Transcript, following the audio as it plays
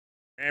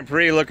Grand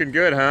Prix looking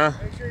good, huh?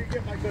 Make sure you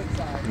get my good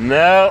side.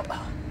 No.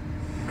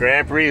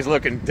 Grand Prix is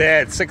looking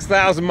dead.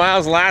 6,000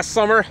 miles last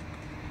summer.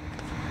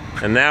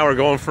 And now we're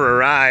going for a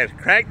ride.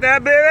 Crank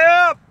that baby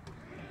up!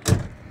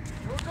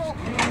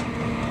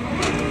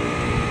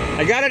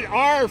 I got an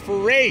R for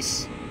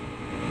race.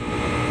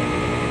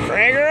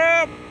 Crank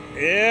her up!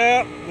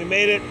 Yep, we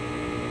made it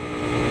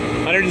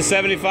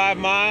 175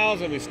 miles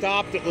and we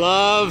stopped at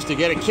Love's to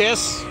get a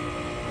kiss.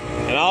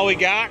 And all we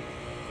got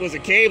was a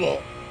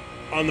cable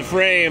on the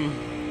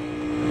frame.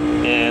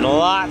 And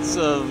lots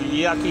of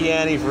yucky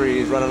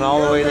antifreeze running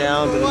all the way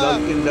down to the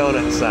Dunkin'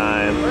 Donut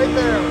sign. Right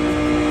there.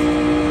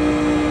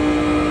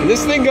 Can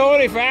this thing go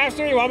any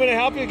faster? You want me to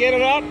help you get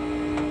it up?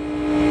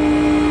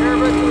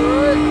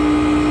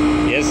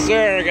 Yes,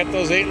 sir. I got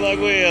those 8-lug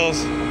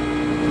wheels.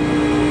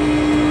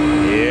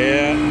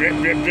 Yeah. Drip,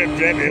 drip, drip,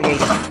 drip. It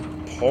was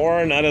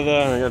pouring out of the...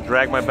 I'm going to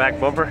drag my back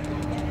bumper.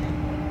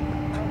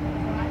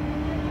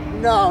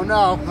 No.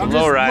 I'm just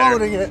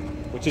loading it.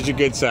 Which is your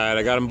good side?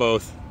 I got them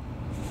both.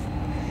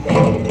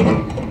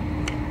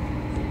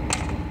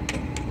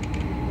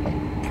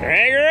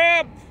 Crank her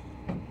up!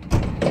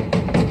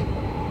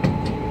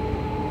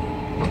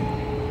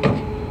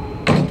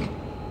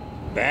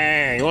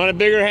 Bang! You want a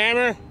bigger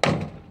hammer?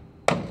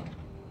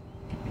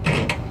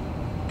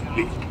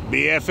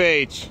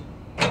 BFH.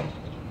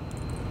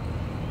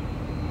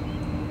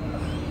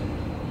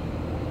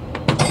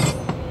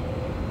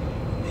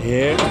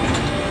 Yeah.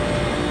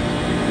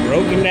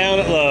 Broken down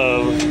at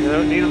Love's. You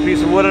don't need a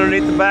piece of wood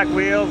underneath the back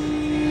wheels.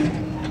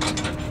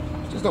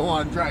 Just don't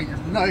want to drag your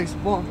nice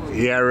bumper.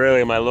 Yeah,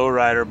 really, my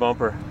lowrider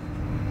bumper.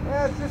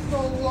 Yeah, it's just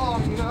so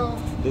long, you know.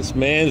 This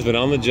man's been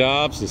on the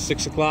job since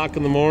 6 o'clock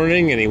in the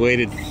morning and he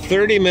waited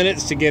 30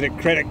 minutes to get a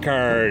credit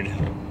card.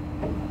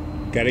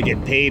 Got to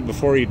get paid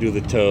before you do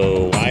the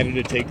tow. Why did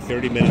it take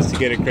 30 minutes to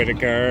get a credit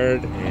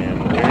card?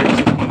 And where's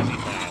his easy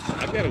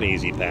pass? I've got an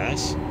easy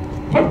pass.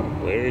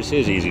 Where's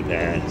his easy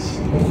pass?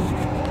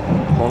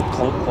 Clunk,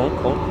 clunk, clunk,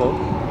 clunk, clunk.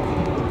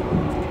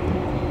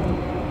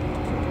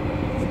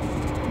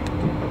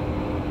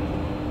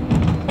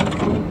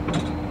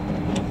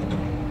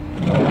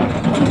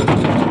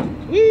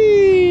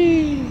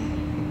 Whee!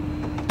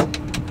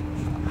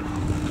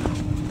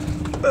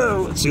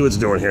 Oh, let's see what's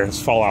doing here.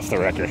 Let's fall off the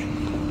wrecker.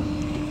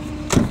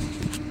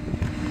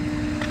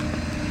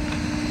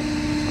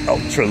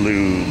 Ultra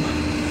lube.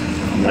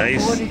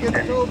 Nice. When you get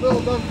the tow bill,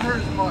 it doesn't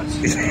hurt as much.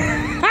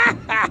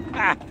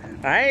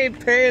 I ain't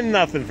paying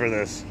nothing for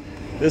this.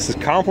 This is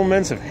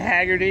compliments of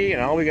Haggerty,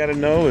 and all we got to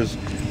know is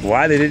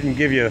why they didn't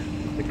give you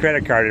the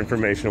credit card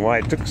information, why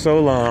it took so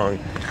long.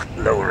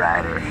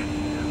 Lowrider.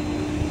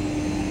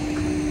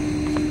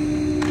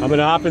 I'm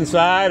gonna hop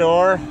inside,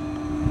 or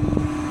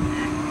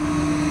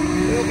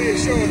There'll be a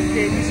show at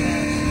Katie's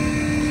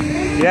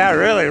house. yeah,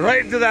 really,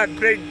 right into that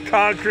big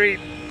concrete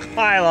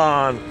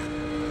pylon.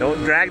 Don't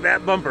drag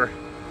that bumper.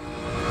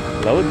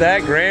 Load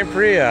that Grand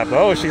Prix up.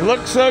 Oh, she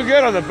looks so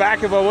good on the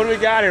back of a, what do we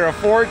got here? A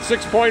Ford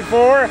 6.4?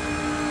 6.2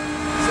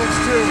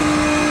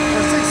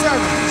 or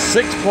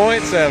 6.7.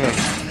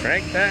 6.7.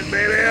 Crank that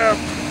baby up.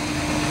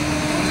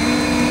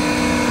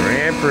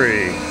 Grand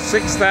Prix.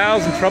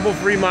 6,000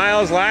 trouble-free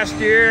miles last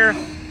year.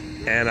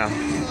 And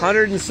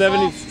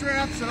 170.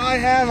 Straps that I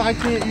have, I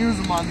can't use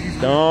them on these.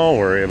 Don't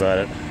worry about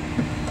it.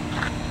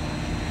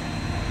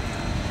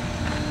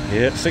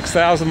 Yep,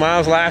 6,000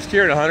 miles last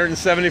year and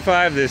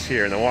 175 this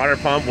year. And the water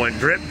pump went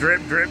drip, drip,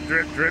 drip,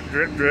 drip, drip,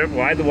 drip, drip.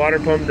 Why'd the water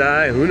pump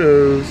die? Who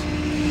knows?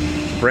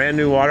 Brand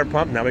new water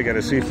pump. Now we got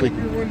to see if we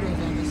your windows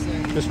on this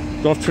thing. just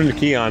don't turn the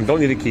key on.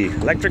 Don't need a key.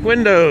 Electric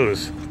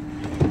windows.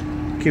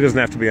 Key doesn't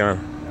have to be on.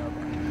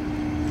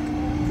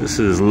 This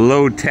is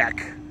low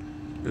tech.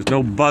 There's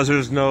no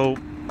buzzers, no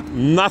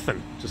nothing.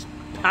 Just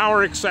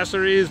power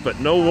accessories, but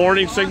no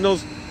warning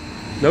signals.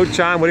 No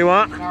chime. What do you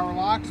want? Power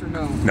locks or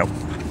no? No.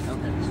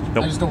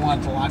 Nope. I just don't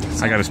want it to lock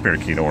itself. I got a spare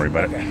key, don't worry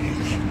about it.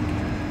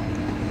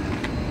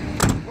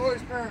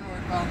 Always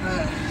paranoid about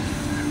that.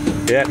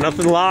 Yeah,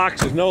 nothing locks.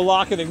 There's no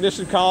lock and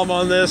ignition column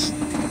on this.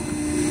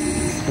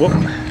 Whoop.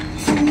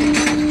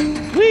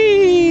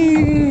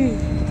 Whee!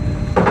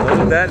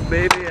 Load that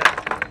baby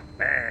up.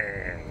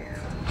 Bang.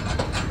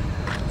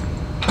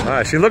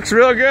 She looks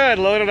real good.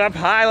 Loaded up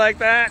high like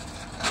that.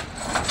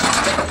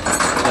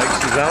 Like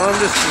she's on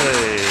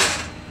display.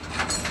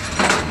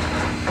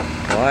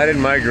 Why did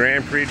my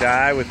Grand Prix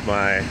die with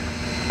my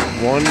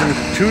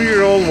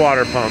 2-year-old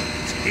water pump?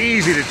 It's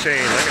easy to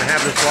change. I can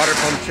have this water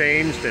pump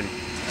changed in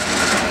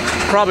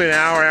probably an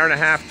hour, hour and a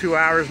half, 2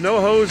 hours. No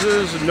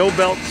hoses, no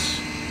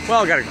belts.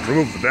 Well, I gotta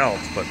remove the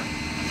belts, but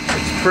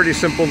it's pretty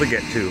simple to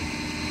get to.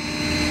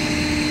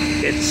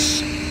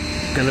 It's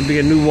gonna be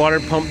a new water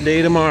pump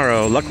day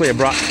tomorrow. Luckily, I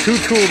brought 2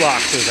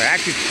 toolboxes. I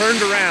actually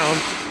turned around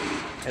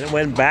and it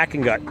went back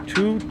and got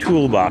 2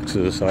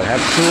 toolboxes. So I have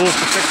tools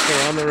to fix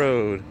her on the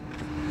road.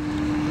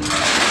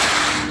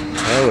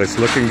 Oh, it's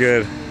looking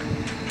good.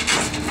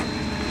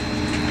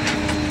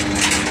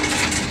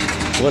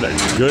 What a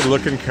good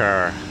looking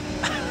car.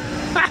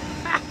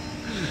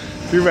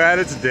 Too bad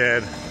it's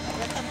dead.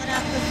 Someone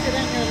else to sit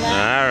on your lap.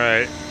 All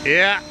right.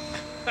 Yeah.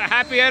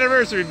 Happy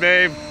anniversary,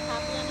 babe.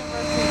 Happy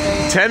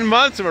anniversary, babe. 10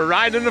 months and we're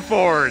riding in the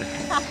Ford.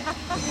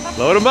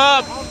 Load them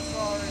up. I'm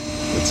sorry.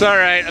 It's all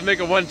right. I make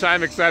a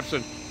one-time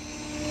exception.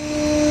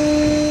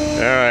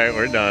 All right,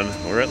 we're done.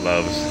 We're at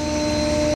Love's.